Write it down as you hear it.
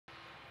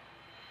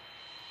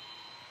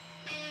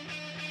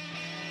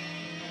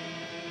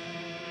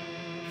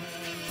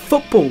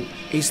Football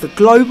is the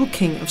global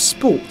king of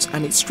sports,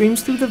 and it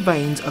streams through the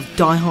veins of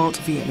die-hard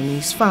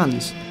Vietnamese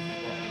fans.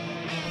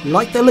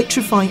 Like the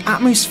electrifying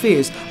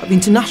atmospheres of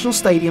international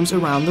stadiums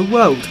around the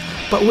world,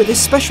 but with a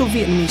special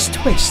Vietnamese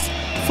twist,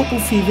 football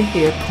fever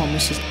here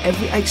promises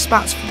every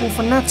expat football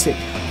fanatic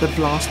the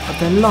blast of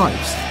their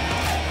lives.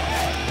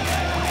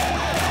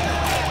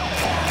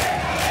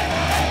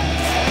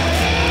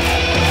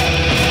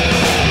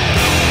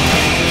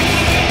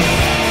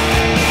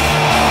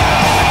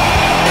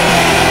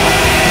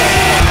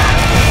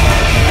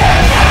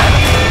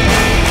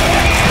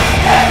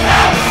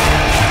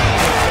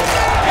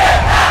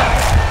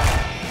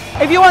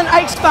 If you weren't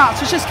expats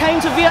who just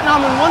came to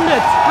Vietnam and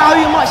wondered how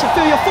you might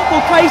fulfill your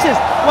football crazes,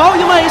 well,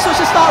 you might as well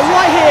just start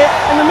right here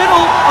in the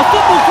middle of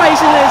football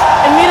craziness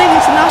in Middle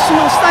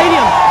International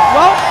Stadium.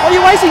 Well, what are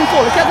you waiting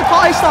for? Let's get the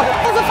party started.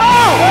 There's a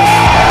foul!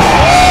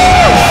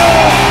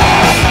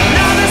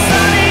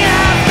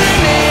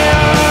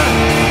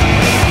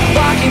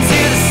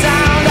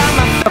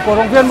 Cổ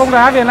động viên bóng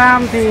đá Việt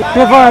Nam thì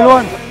tuyệt vời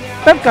luôn.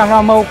 Tất cả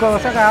là màu cờ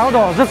sắc áo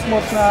đỏ rực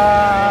một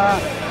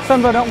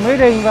sân vận động Mỹ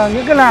Đình và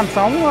những cái làn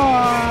sóng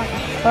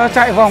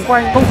chạy vòng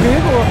quanh, không khí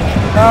của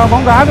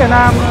bóng đá Việt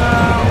Nam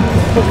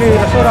cực kỳ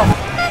là sôi động.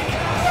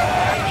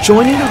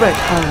 Joining the Red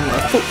Army of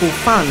football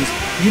fans,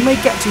 you may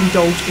get to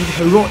indulge in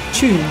heroic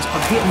tunes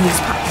of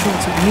Vietnamese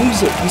patriotic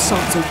music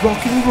besides the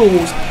rocking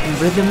roars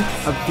and rhythm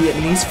of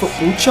Vietnamese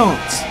football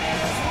chants.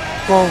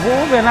 Cổ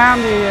vũ Việt Nam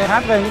thì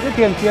hát về những cái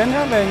tiền chiến,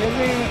 hát về những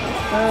cái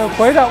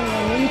khuấy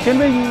động những chiến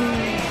binh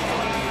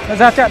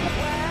ra trận.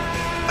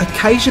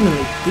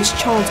 Occasionally, these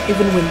chants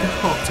even win the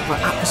hearts of our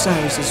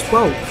adversaries as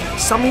well.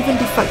 Some even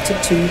defected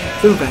to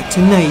the Red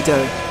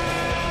Tornado.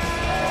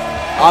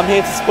 I'm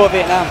here to support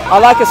Vietnam. I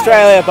like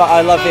Australia, but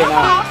I love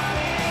Vietnam.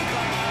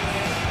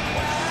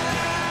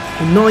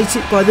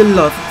 United by the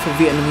love for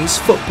Vietnamese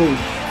football,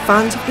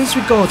 fans have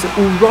disregarded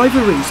all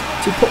rivalries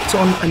to put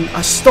on an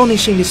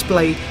astonishing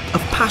display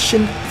of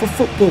passion for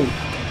football.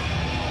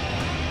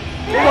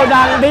 Chúng tôi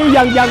đang đi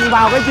dần dần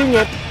vào cái chuyên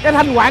nghiệp. Cái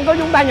thanh quản của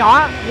chúng ta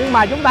nhỏ, nhưng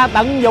mà chúng ta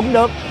tận dụng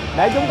được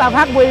để chúng ta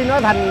phát huy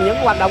nó thành những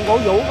hoạt động cổ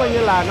vũ, coi như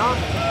là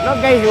nó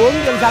gây hiệu ứng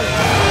trên sân.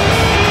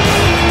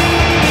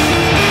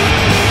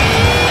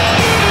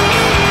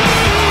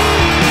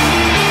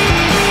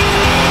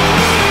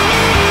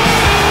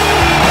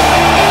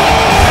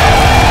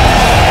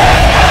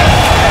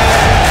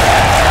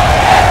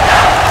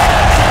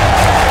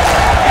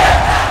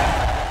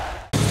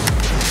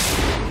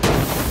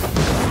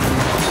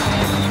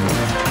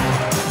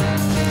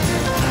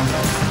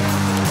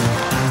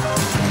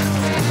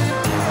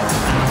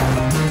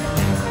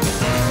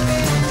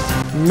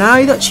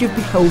 Now that you've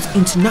beheld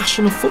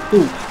international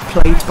football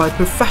played by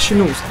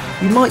professionals,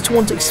 you might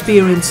want to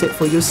experience it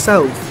for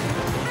yourself.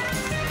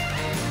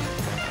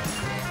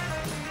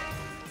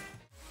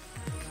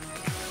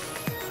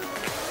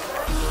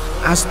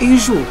 As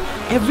usual,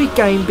 every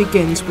game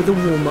begins with a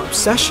warm-up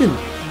session,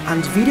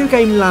 and video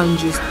game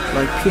lounges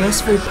like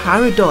PS4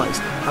 Paradise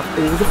have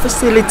all the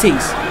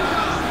facilities.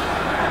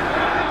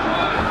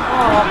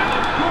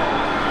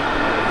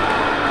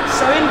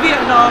 So in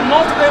Vietnam,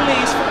 not only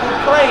is football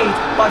played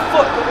by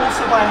foot but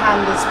also by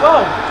hand as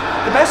well.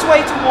 The best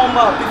way to warm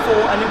up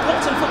before an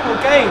important football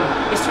game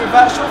is through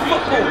virtual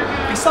football.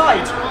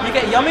 Besides, you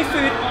get yummy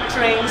food,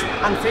 drinks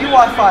and free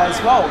Wi-Fi as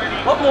well.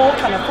 What more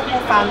can a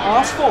football fan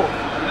ask for?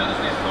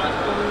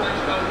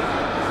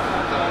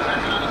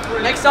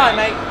 Next time,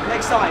 mate.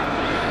 Next time.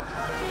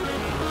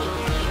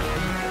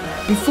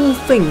 Before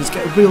things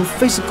get real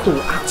physical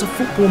at a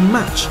football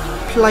match,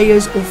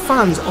 players or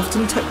fans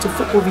often take to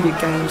football video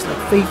games like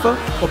FIFA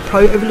or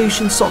Pro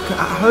Evolution Soccer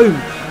at home,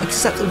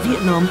 except that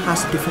Vietnam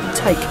has a different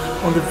take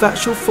on the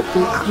virtual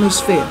football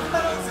atmosphere.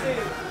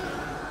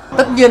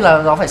 Tất nhiên là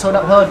nó phải sôi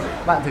động hơn.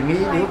 Bạn thử nghĩ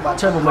đi, bạn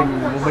chơi một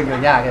mình ở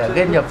nhà, kể cả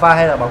game nhập vai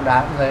hay là bóng đá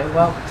cũng thế, đúng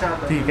không?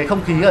 Thì cái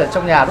không khí ở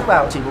trong nhà lúc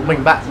nào chỉ một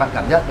mình bạn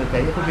cảm nhận được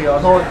cái không khí đó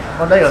thôi.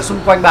 Còn đây ở xung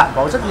quanh bạn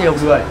có rất nhiều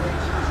người.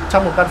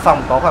 Trong một căn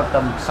phòng có khoảng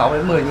tầm 6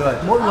 đến 10 người,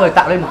 mỗi người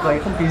tạo lên một cái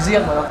không khí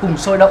riêng và nó cùng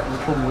sôi động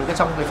cùng với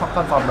trong cái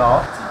căn phòng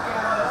đó.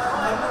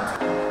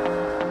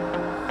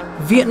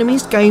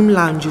 Vietnamese game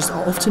lounges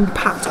are often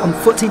packed on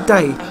footy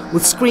day,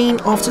 with screen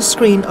after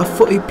screen of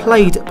footy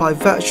played by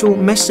virtual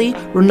Messi,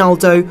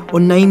 Ronaldo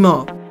or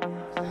Neymar.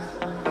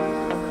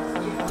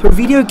 Through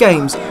video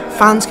games,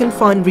 fans can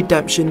find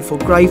redemption for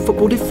grave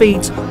football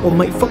defeats or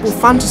make football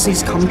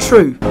fantasies come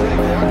true.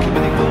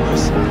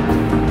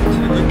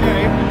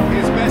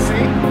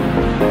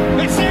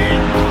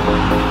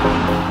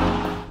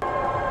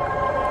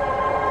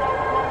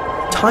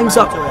 Time's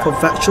up for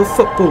virtual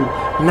football.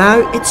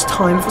 Now it's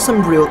time for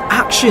some real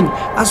action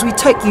as we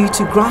take you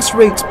to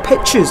grassroots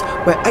pitches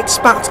where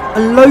expats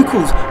and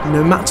locals,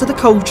 no matter the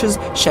cultures,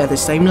 share the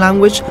same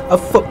language of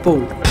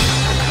football.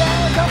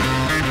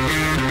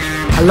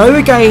 Hello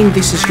again,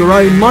 this is your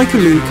own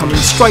Michael Liu coming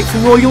straight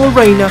from Royal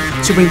Arena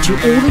to bring to you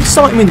all the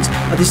excitement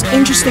of this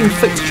interesting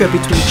fixture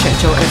between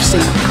Checho FC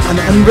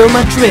and Real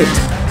Madrid.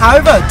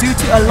 However, due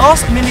to a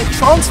last-minute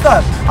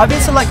transfer, I've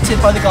been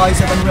selected by the guys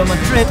at Real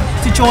Madrid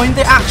to join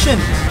the action.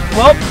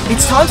 Well,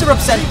 it's time to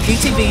represent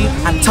VTV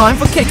and time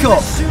for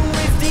kickoff.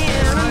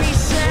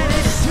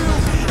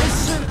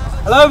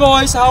 Hello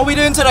boys, how are we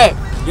doing today?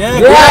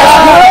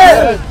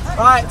 Yes.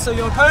 Right, so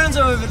your opponents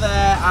are over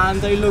there and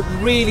they look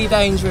really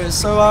dangerous.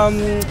 So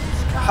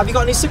have you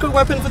got any secret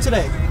weapon for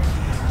today?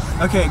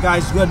 Okay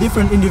guys, we are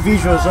different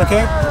individuals,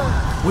 okay?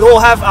 We all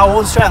have our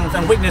own strengths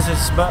and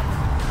weaknesses, but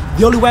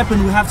the only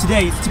weapon we have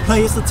today is to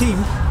play as a team,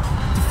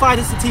 to fight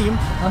as a team,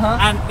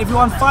 and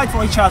everyone fight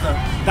for each other.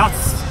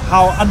 That's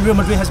how Real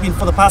Madrid has been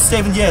for the past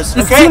 7 years,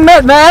 It's okay?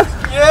 teammate, man.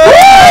 Yeah!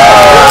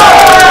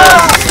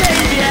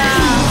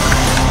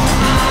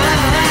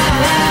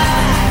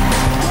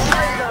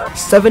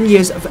 7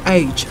 years of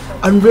age,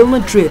 Real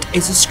Madrid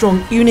is a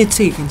strong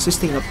unity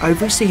consisting of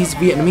overseas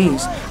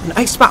Vietnamese and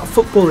expat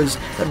footballers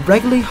that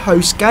regularly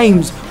host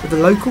games with the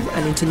local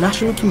and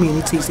international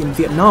communities in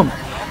Vietnam.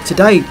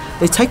 Today,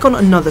 they take on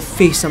another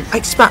fearsome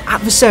expat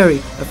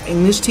adversary of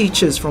English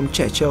teachers from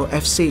Checho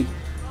FC.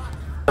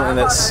 Something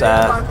that's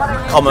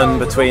common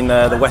between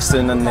the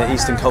Western and the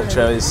Eastern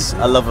culture is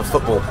a love of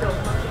football.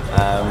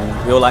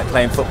 We all like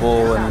playing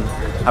football and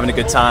having a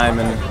good time,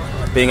 and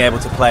being able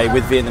to play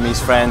with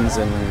Vietnamese friends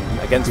and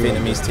against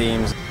Vietnamese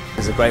teams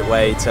is a great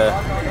way to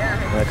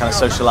kind of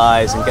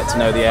socialise and get to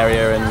know the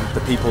area and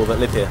the people that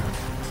live here.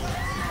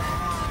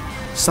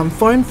 Some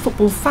foreign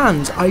football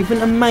fans are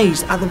even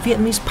amazed at the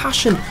Vietnamese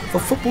passion for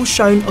football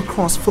shown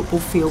across football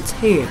fields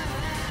here.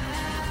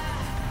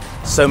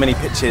 So many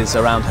pitches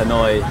around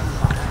Hanoi,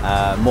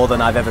 more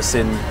than I've ever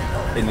seen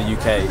in the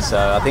UK,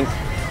 so I think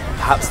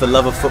perhaps the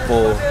love of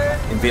football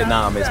in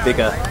Vietnam is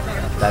bigger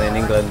than in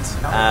England.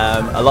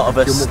 A lot of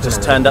us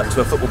just turned up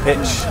to a football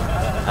pitch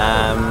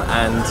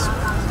and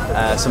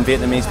some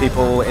Vietnamese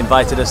people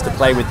invited us to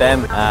play with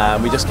them.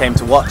 We just came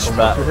to watch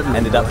but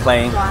ended up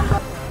playing.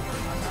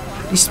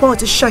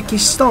 Despite a shaky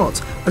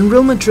start,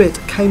 Real Madrid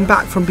came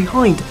back from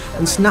behind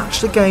and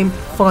snatched the game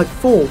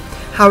 5-4.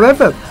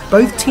 However,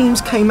 both teams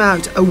came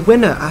out a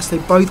winner as they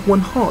both won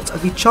hearts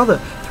of each other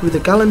through the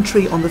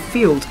gallantry on the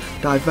field,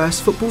 diverse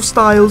football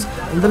styles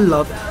and the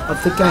love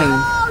of the game.